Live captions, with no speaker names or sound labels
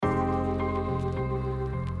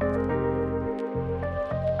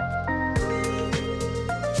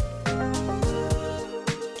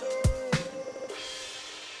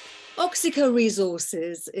Oxico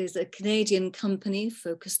Resources is a Canadian company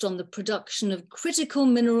focused on the production of critical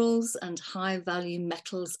minerals and high-value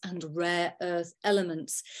metals and rare earth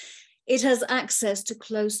elements. It has access to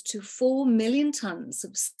close to 4 million tons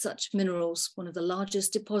of such minerals, one of the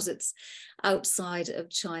largest deposits outside of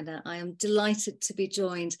China. I am delighted to be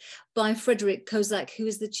joined by Frederick Kozak, who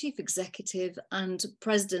is the Chief Executive and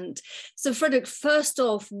President. So Frederick, first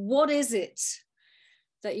off, what is it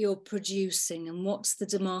that you're producing and what's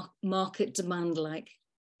the market demand like?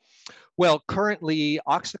 Well, currently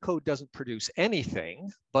Oxico doesn't produce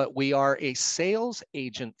anything, but we are a sales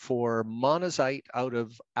agent for monazite out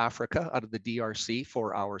of Africa, out of the DRC,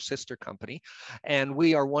 for our sister company. And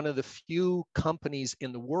we are one of the few companies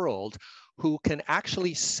in the world who can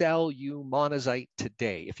actually sell you monazite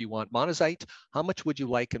today. If you want monazite, how much would you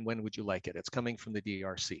like and when would you like it? It's coming from the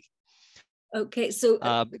DRC. Okay, so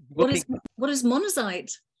what is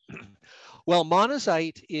monazite? Well,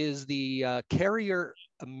 monazite is the carrier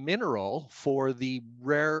mineral for the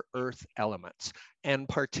rare earth elements, and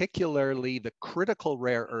particularly the critical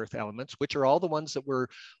rare earth elements, which are all the ones that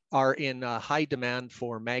are in high demand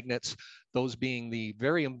for magnets, those being the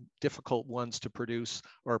very difficult ones to produce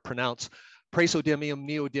or pronounce: praseodymium,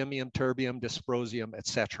 neodymium, terbium, dysprosium,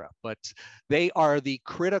 etc. But they are the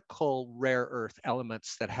critical rare earth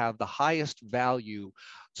elements that have the highest value.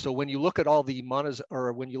 So when you look at all the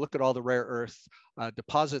when you look at all the rare earth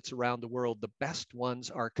deposits around the world, the best ones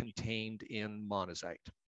are contained in monazite.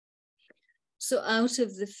 So out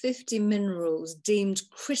of the 50 minerals deemed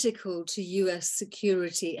critical to US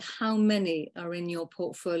security, how many are in your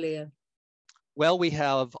portfolio? Well, we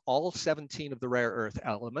have all 17 of the rare earth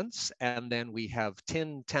elements, and then we have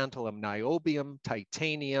tin, tantalum, niobium,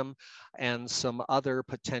 titanium, and some other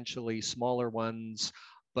potentially smaller ones.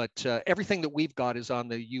 But everything that we've got is on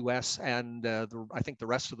the US and I think the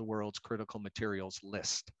rest of the world's critical materials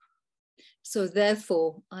list. So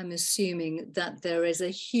therefore, I'm assuming that there is a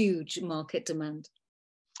huge market demand.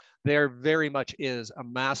 There very much is a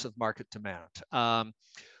massive market demand.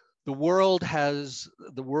 The world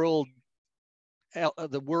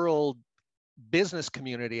business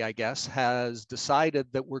community, I guess, has decided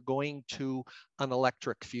that we're going to an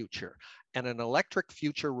electric future, and an electric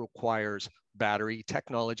future requires battery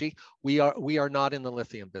technology. We are not in the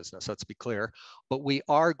lithium business, let's be clear, but we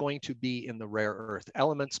are going to be in the rare earth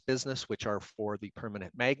elements business, which are for the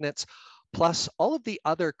permanent magnets, plus all of the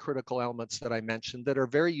other critical elements that I mentioned that are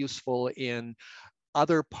very useful in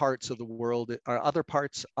other parts of the world, or other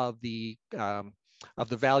parts of the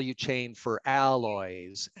value chain for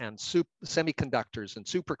alloys and semiconductors and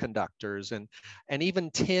superconductors, and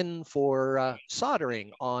even tin for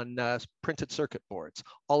soldering on printed circuit boards.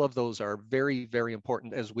 All of those are very, very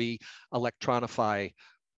important as we electronify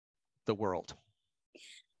the world.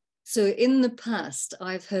 So in the past,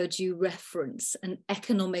 I've heard you reference an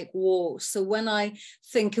economic war. So when I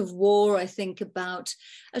think of war, I think about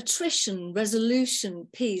attrition, resolution,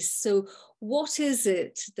 peace. So what is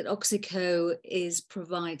it that Oxico is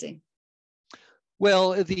providing?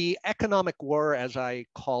 Well, the economic war, as I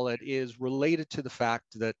call it, is related to the fact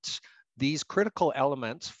that these critical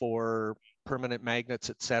elements for permanent magnets,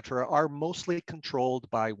 etc., are mostly controlled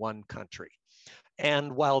by one country.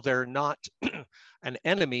 And while they're not an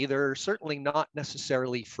enemy, they're certainly not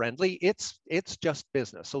necessarily friendly. It's just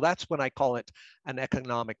business. So that's when I call it an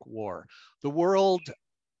economic war. The world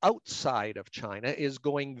outside of China is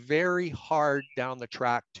going very hard down the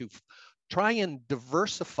track to try and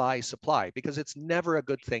diversify supply, because it's never a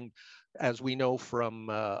good thing, as we know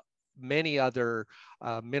from many other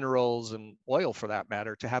minerals and oil for that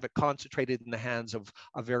matter, to have it concentrated in the hands of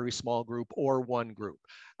a very small group or one group.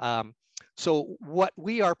 So what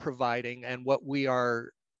we are providing and what we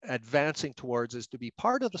are advancing towards is to be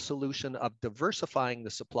part of the solution of diversifying the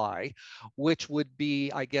supply, which would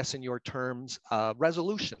be, I guess, in your terms,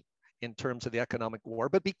 resolution in terms of the economic war.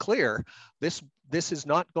 But be clear, this is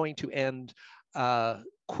not going to end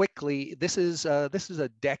quickly. This is a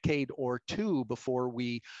decade or two before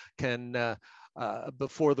we can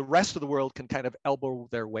before the rest of the world can kind of elbow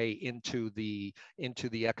their way into the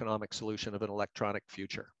economic solution of an electronic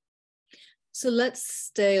future. So let's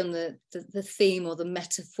stay on the theme or the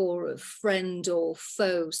metaphor of friend or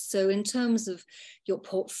foe. So in terms of your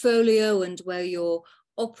portfolio and where you're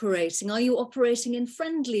operating, are you operating in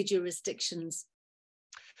friendly jurisdictions?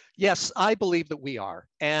 Yes, I believe that we are.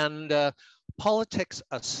 And politics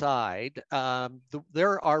aside,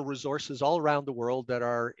 there are resources all around the world that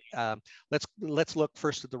are, let's look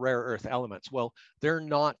first at the rare earth elements. Well, they're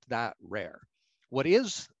not that rare. What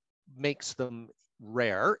makes them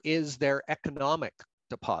rare is their economic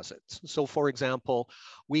deposits. So for example,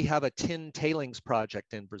 we have a tin tailings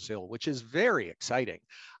project in Brazil, which is very exciting.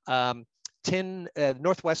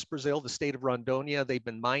 Northwest Brazil, the state of Rondônia, they've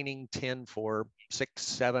been mining tin for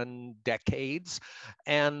 6-7 decades.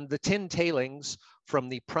 And the tin tailings from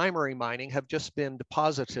the primary mining have just been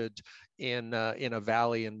deposited in a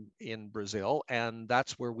valley in Brazil. And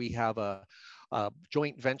that's where we have a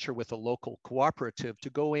joint venture with a local cooperative to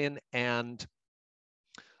go in and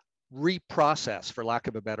reprocess, for lack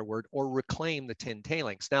of a better word, or reclaim the tin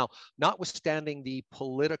tailings. Now, notwithstanding the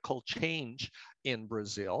political change in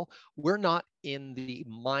Brazil, we're not in the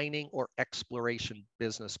mining or exploration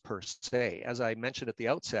business per se. As I mentioned at the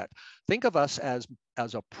outset, think of us as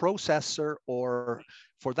a processor, or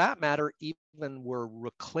for that matter, even we're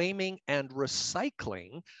reclaiming and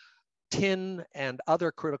recycling tin and other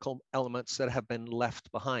critical elements that have been left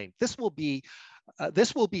behind. This will be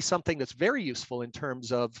something that's very useful in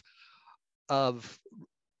terms of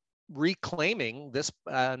reclaiming this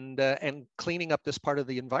and cleaning up this part of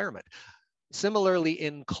the environment. Similarly,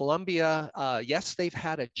 in Colombia, yes, they've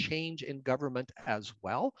had a change in government as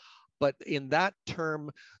well, but in that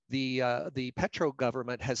term, the Petro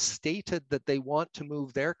government has stated that they want to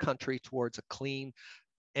move their country towards a clean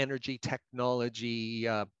energy technology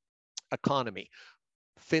economy.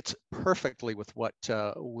 Fits perfectly with what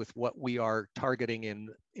we are targeting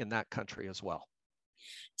in that country as well.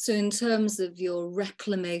 So in terms of your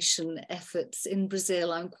reclamation efforts in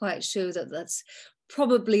Brazil, I'm quite sure that that's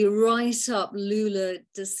probably right up Lula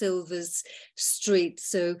da Silva's street.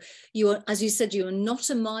 So you are, as you said, you are not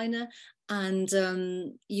a miner,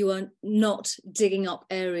 and you are not digging up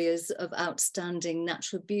areas of outstanding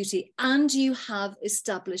natural beauty, and you have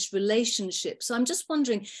established relationships. So I'm just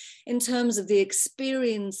wondering, in terms of the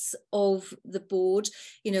experience of the board,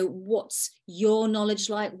 you know, what's your knowledge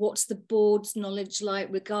like? What's the board's knowledge like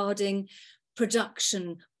regarding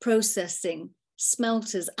production, processing,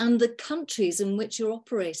 smelters, and the countries in which you're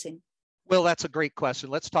operating? Well, that's a great question.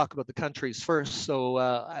 Let's talk about the countries first.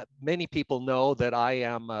 So many people know that I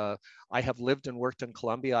have lived and worked in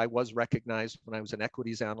Colombia. I was recognized when I was an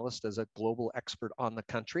equities analyst as a global expert on the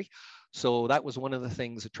country. So that was one of the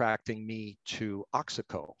things attracting me to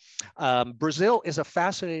Oxaco. Brazil is a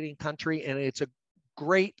fascinating country, and it's a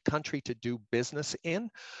great country to do business in.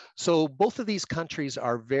 So both of these countries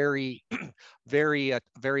are very,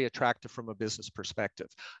 very attractive from a business perspective.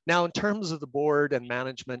 Now, in terms of the board and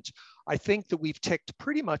management, I think that we've ticked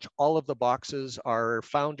pretty much all of the boxes. Our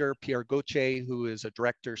founder, Pierre Gauthier, who is a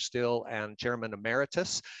director still and chairman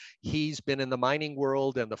emeritus, he's been in the mining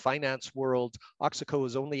world and the finance world. Oxaco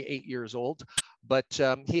is only 8 years old, but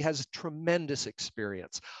he has tremendous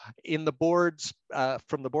experience. In the boards,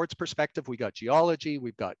 from the board's perspective, we got geology,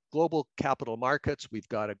 we've got global capital markets, we've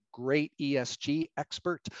got a great ESG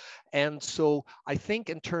expert. And so I think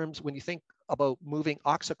in terms, when you think about moving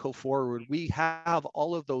Oxaco forward, we have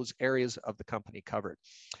all of those areas of the company covered.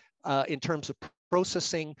 In terms of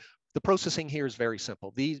processing, the processing here is very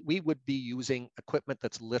simple. We would be using equipment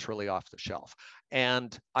that's literally off the shelf.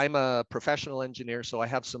 And I'm a professional engineer, so I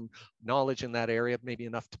have some knowledge in that area, maybe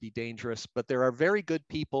enough to be dangerous, but there are very good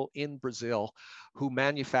people in Brazil who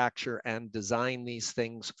manufacture and design these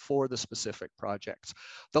things for the specific projects.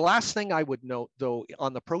 The last thing I would note, though,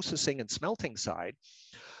 on the processing and smelting side,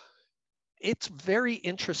 it's very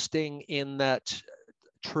interesting in that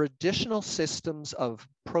traditional systems of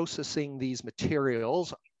processing these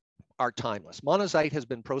materials are timeless. Monazite has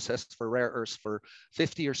been processed for rare earths for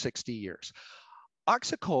 50 or 60 years.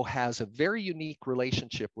 Oxaco has a very unique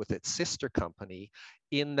relationship with its sister company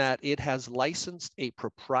in that it has licensed a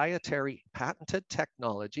proprietary patented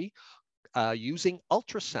technology using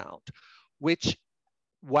ultrasound, which,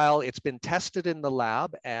 while it's been tested in the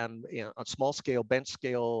lab and on small scale, bench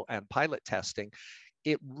scale, and pilot testing,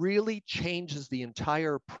 it really changes the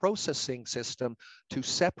entire processing system to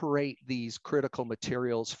separate these critical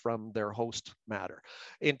materials from their host matter.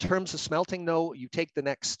 In terms of smelting, though, you take the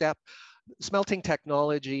next step. Smelting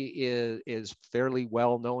technology is fairly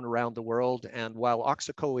well known around the world, and while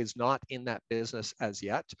Oxaco is not in that business as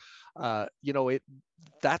yet,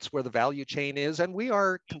 that's where the value chain is, and we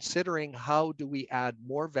are considering how do we add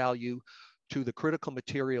more value to the critical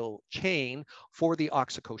material chain for the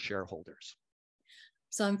Oxaco shareholders.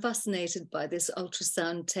 So I'm fascinated by this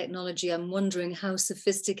ultrasound technology. I'm wondering how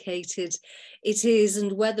sophisticated it is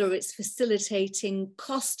and whether it's facilitating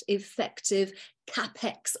cost-effective,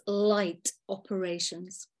 CapEx-light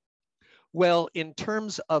operations. Well, in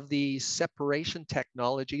terms of the separation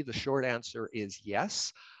technology, the short answer is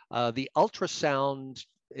yes. The ultrasound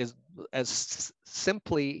is as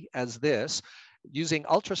simply as this, using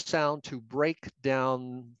ultrasound to break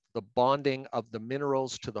down the bonding of the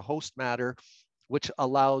minerals to the host matter, which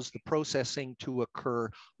allows the processing to occur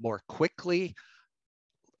more quickly,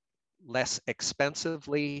 less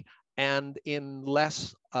expensively, and in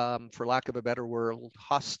less, for lack of a better word,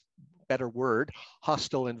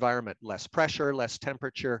 hostile environment, less pressure, less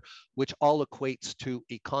temperature, which all equates to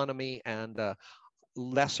economy and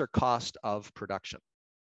lesser cost of production.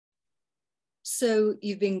 So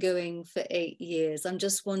you've been going for 8 years. I'm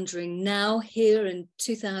just wondering now, here in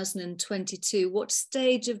 2022, what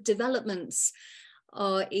stage of developments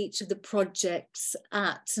are each of the projects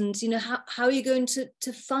at? And, you know, how are you going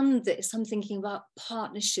to fund this? I'm thinking about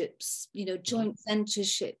partnerships, you know, joint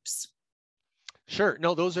ventureships. Sure.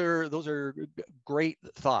 No, those are great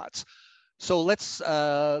thoughts. So let's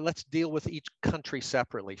deal with each country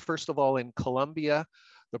separately. First of all, in Colombia,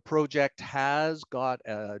 the project has got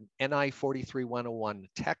an NI 43-101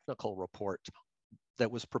 technical report that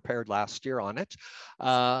was prepared last year on it.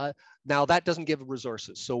 Now that doesn't give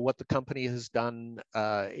resources. So what the company has done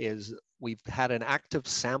is we've had an active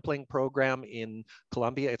sampling program in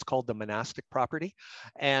Colombia. It's called the Monastic Property.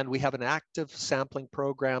 And we have an active sampling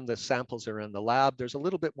program. The samples are in the lab. There's a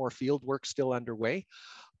little bit more field work still underway.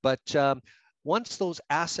 But once those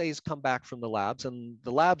assays come back from the labs, and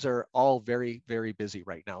the labs are all very, very busy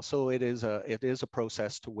right now, so it is a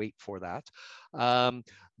process to wait for that.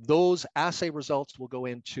 Those assay results will go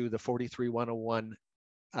into the 43-101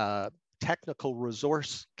 technical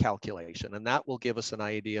resource calculation, and that will give us an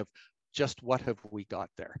idea of just what have we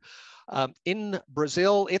got there. In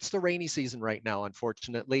Brazil, it's the rainy season right now,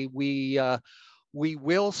 unfortunately. We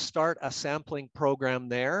will start a sampling program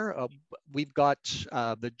there. We've got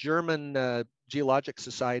the German Geologic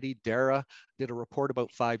Society, DERA, did a report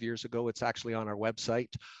about 5 years ago. It's actually on our website,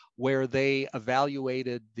 where they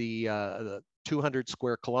evaluated the 200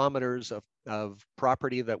 square kilometers of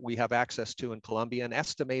property that we have access to in Colombia and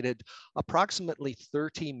estimated approximately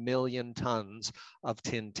 30 million tons of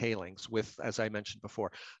tin tailings with, as I mentioned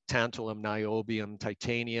before, tantalum, niobium,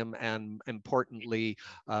 titanium, and importantly,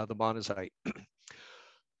 the monazite.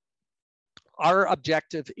 Our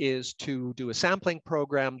objective is to do a sampling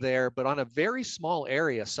program there, but on a very small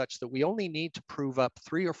area such that we only need to prove up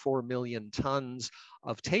 3 or 4 million tons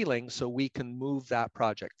of tailings so we can move that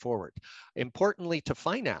project forward. Importantly, to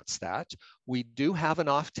finance that, we do have an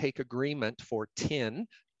offtake agreement for tin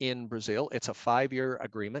in Brazil. It's a 5-year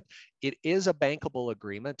agreement. It is a bankable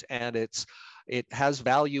agreement, and it has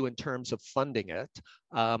value in terms of funding it.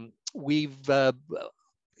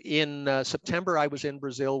 In September, I was in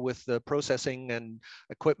Brazil with the processing and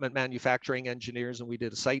equipment manufacturing engineers, and we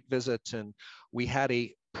did a site visit, and we had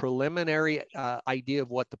a preliminary idea of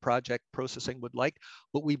what the project processing would like,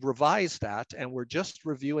 but we've revised that, and we're just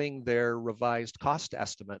reviewing their revised cost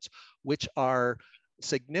estimates, which are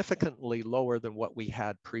significantly lower than what we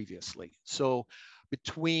had previously. So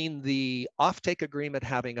between the offtake agreement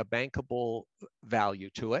having a bankable value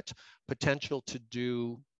to it, potential to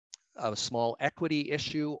do a small equity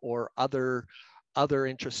issue or other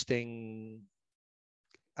interesting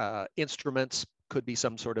instruments, could be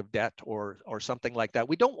some sort of debt or something like that.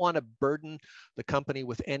 We don't want to burden the company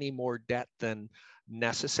with any more debt than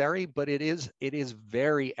necessary, but it is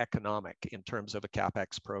very economic in terms of a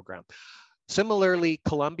CapEx program. Similarly,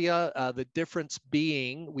 Colombia, the difference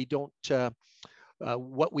being we don't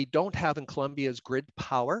what we don't have in Colombia is grid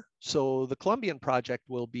power. So the Colombian project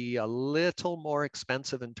will be a little more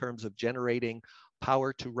expensive in terms of generating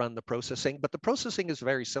power to run the processing, but the processing is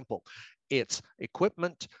very simple. It's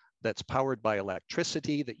equipment that's powered by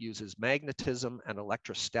electricity that uses magnetism and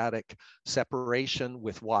electrostatic separation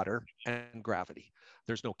with water and gravity.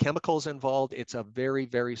 There's no chemicals involved. It's a very,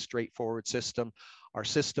 very straightforward system. Our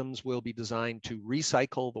systems will be designed to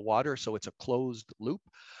recycle the water, so it's a closed loop.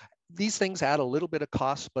 These things add a little bit of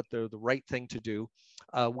cost, but they're the right thing to do.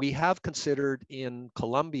 We have considered in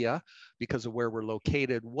Colombia, because of where we're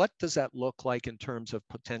located, what does that look like in terms of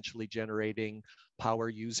potentially generating power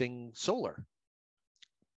using solar?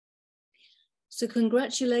 So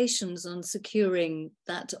congratulations on securing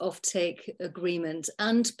that offtake agreement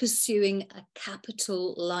and pursuing a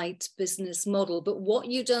capital light business model. But what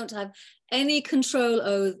you don't have any control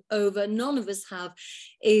over, none of us have,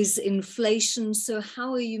 is inflation. So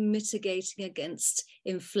how are you mitigating against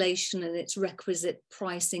inflation and its requisite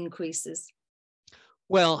price increases?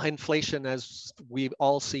 Well, inflation, as we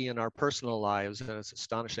all see in our personal lives, and it's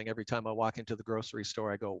astonishing. Every time I walk into the grocery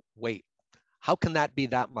store, I go, wait, how can that be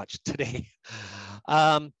that much today?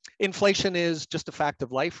 Inflation is just a fact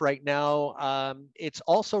of life right now. It's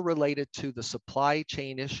also related to the supply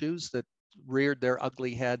chain issues that reared their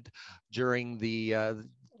ugly head during the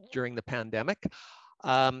pandemic.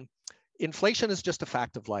 inflation is just a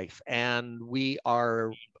fact of life, and we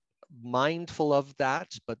are mindful of that.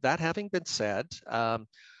 But that having been said,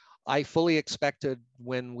 I fully expected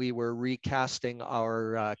when we were recasting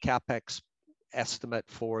our CapEx estimate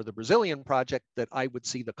for the Brazilian project that I would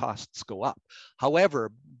see the costs go up.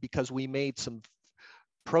 However, because we made some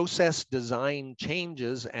process design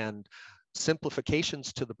changes and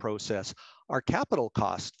simplifications to the process, our capital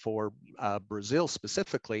cost for Brazil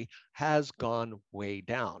specifically has gone way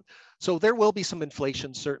down. So there will be some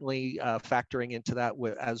inflation certainly factoring into that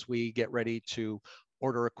as we get ready to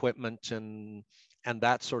order equipment and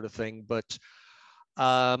that sort of thing. But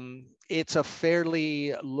it's a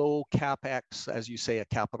fairly low CapEx, as you say, a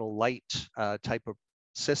capital light type of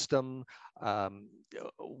system.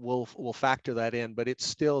 We'll factor that in, but it's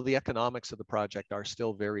still, the economics of the project are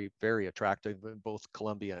still very, very attractive in both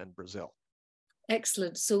Colombia and Brazil.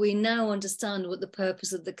 Excellent. So we now understand what the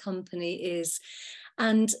purpose of the company is.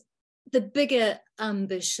 And the bigger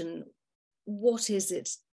ambition, what is it?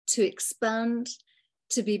 To expand,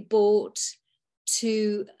 to be bought,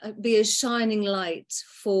 to be a shining light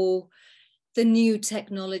for the new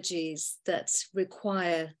technologies that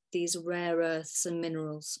require these rare earths and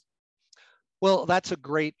minerals? Well, that's a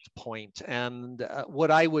great point. And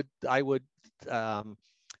what I would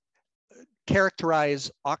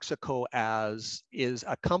characterize Oxaco as is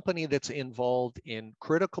a company that's involved in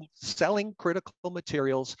selling critical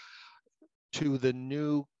materials to the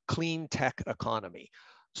new clean tech economy.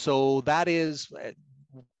 So that is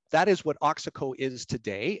what Oxaco is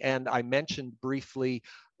today. And I mentioned briefly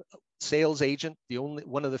sales agent,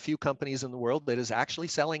 one of the few companies in the world that is actually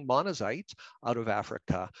selling monazite out of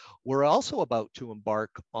Africa. We're also about to embark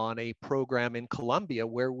on a program in Colombia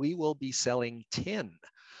where we will be selling tin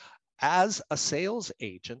as a sales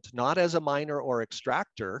agent, not as a miner or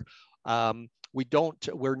extractor.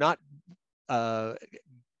 We're not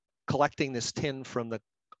collecting this tin from the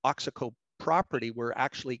Oxaco property. We're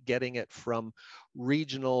actually getting it from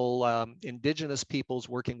regional indigenous peoples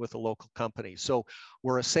working with a local company. So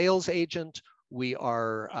we're a sales agent. We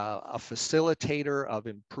are a facilitator of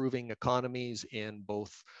improving economies in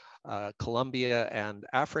both Colombia and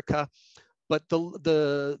Africa. But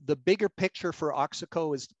the bigger picture for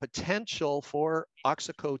Oxaco is the potential for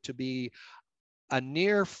Oxaco to be a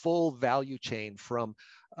near full value chain from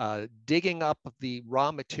digging up the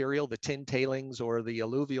raw material, the tin tailings or the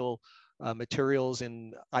alluvial materials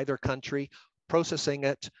in either country, processing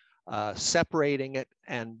it, separating it,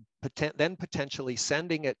 and then potentially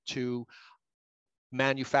sending it to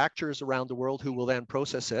manufacturers around the world who will then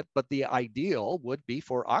process it. But the ideal would be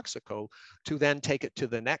for Oxaco to then take it to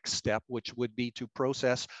the next step, which would be to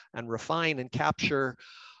process and refine and capture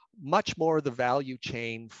much more of the value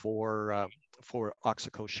chain for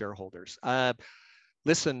Oxaco shareholders.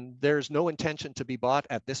 Listen, there's no intention to be bought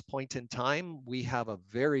at this point in time. We have a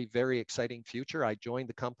very, very exciting future. I joined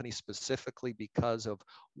the company specifically because of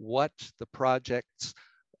what the projects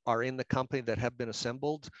are in the company that have been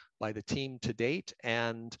assembled by the team to date.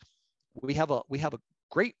 And we have a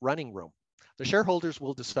great running room. The shareholders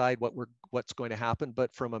will decide what's going to happen,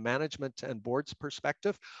 but from a management and board's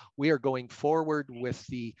perspective, we are going forward with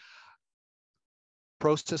the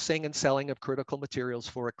processing and selling of critical materials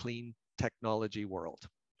for a clean technology world.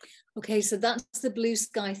 Okay, so that's the blue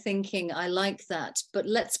sky thinking. I like that, but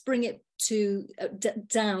let's bring it to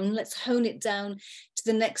down. Let's hone it down to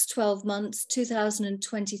the next 12 months.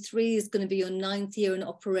 2023 is going to be your 9th year in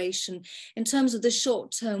operation. In terms of the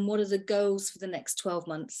short term, what are the goals for the next 12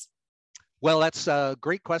 months? Well, that's a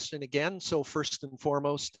great question again. So first and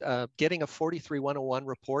foremost, getting a 43-101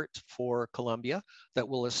 report for Colombia that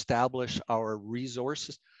will establish our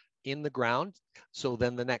resources in the ground. So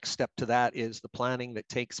then the next step to that is the planning that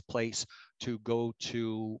takes place to go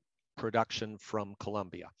to production from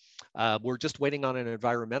Colombia. We're just waiting on an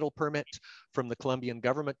environmental permit from the Colombian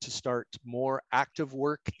government to start more active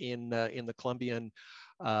work in the Colombian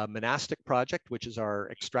monastic project, which is our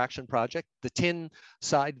extraction project. The tin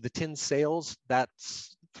side, the tin sales,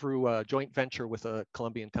 that's through a joint venture with a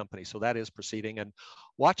Colombian company. So that is proceeding, and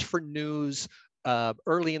watch for news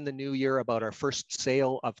early in the new year about our first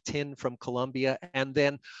sale of tin from Colombia. And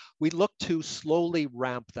then we look to slowly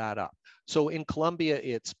ramp that up. So in Colombia,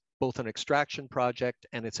 it's both an extraction project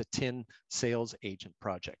and it's a tin sales agent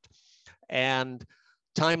project. And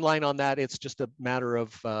timeline on that, it's just a matter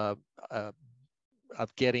of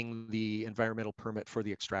getting the environmental permit for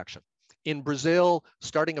the extraction. In Brazil,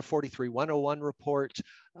 starting a 43-101 report,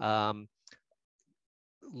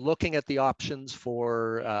 looking at the options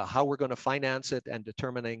for how we're going to finance it and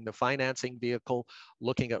determining the financing vehicle,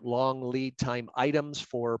 looking at long lead time items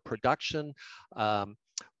for production,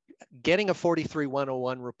 getting a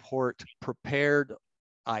 43101 report prepared,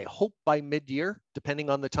 I hope by mid-year, depending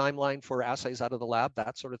on the timeline for assays out of the lab,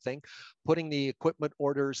 that sort of thing, putting the equipment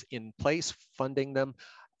orders in place, funding them,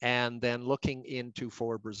 and then looking into,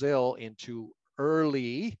 for Brazil, into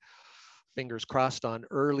early, fingers crossed on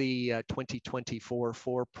early 2024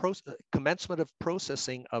 for commencement of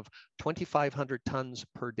processing of 2,500 tons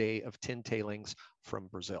per day of tin tailings from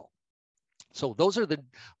Brazil. So those are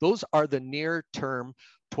the near-term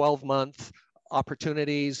 12-month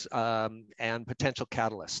opportunities and potential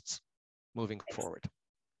catalysts moving forward.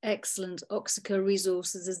 Excellent. Oxaco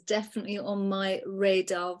Resources is definitely on my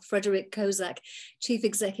radar. Frederick Kozak, Chief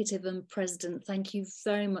Executive and President, thank you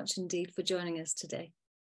very much indeed for joining us today.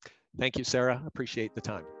 Thank you, Sarah. Appreciate the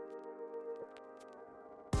time.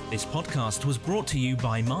 This podcast was brought to you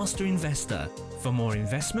by Master Investor. For more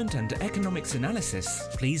investment and economics analysis,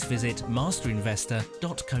 please visit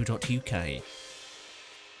masterinvestor.co.uk.